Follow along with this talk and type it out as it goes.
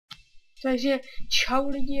Takže čau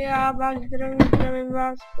lidi, já vás zdravím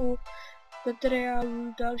vás u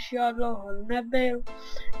tutoriálu dalšího, dlouho nebyl.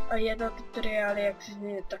 A je to tutoriál, jak si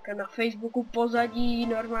změnit také na Facebooku pozadí,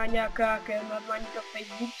 normálně jaké normální to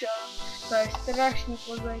Facebook, to je strašný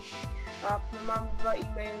pozadí. A mám 2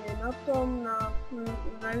 e-maily na tom,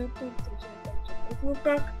 na YouTube, takže to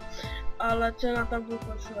tak, ale co na tom budu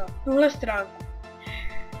posílat? Tuhle stránku.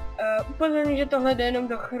 Upozorňuji, že tohle jde jenom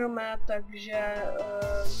do Chrome, takže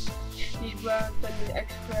když budete mít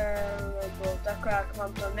Excel nebo takhle, jak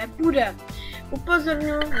vám to nebude.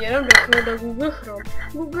 Upozorňuji jenom do Google Chrome.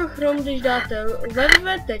 Google Chrome, když dáte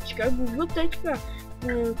www.google.cz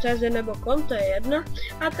nebo com, to je jedno,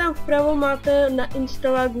 a tam vpravo máte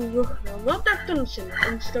nainstalovat Google Chrome. No tak to si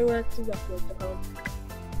nainstalujete, zapněte ho.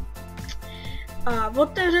 A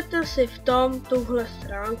otevřete si v tom tuhle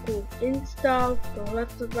stránku install, tohle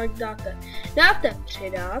to tak dáte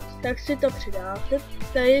přidat, tak si to přidáte,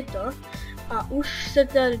 tady to, a už se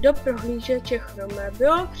tady do prohlížeče Chrome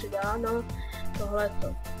bylo přidáno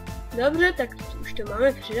tohleto. Dobře, tak už to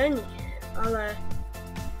máme přidaný, ale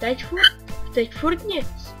teď furt nic.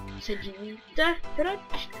 Se divíte,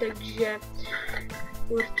 proč? Takže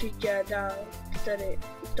určitě dá tady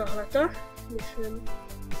tohleto, myslím.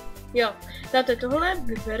 Jo, dáte tohle,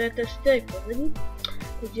 vyberete si tady pozadí,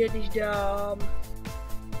 takže když dám,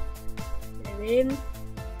 nevím,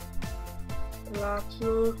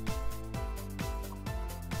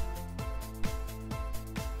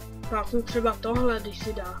 plácnu třeba tohle, když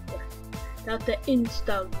si dáte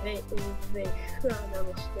install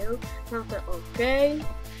nebo styl, dáte OK,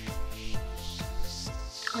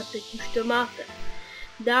 a teď už to máte,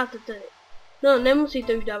 dáte tady. No,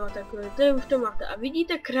 nemusíte už dávat takhle, tady už to máte. A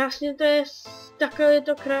vidíte, krásně to je, takhle je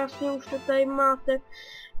to krásně, už to tady máte.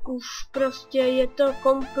 Už prostě je to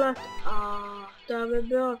komplet a to by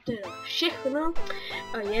bylo teda všechno.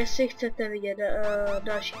 A jestli chcete vidět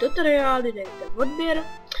další tutoriály, dejte odběr.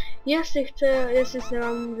 Jestli se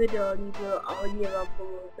vám video líbilo a hodně vám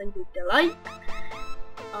pomohlo, tak dejte like.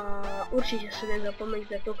 A určitě se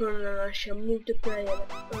nezapomeňte kouknout na naše multiplayer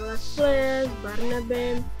let's play s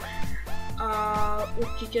Barnabem. A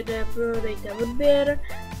určitě dejte odběr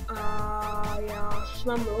a já s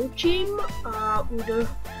vámi loučím a u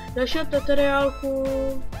dalšího tutoriálku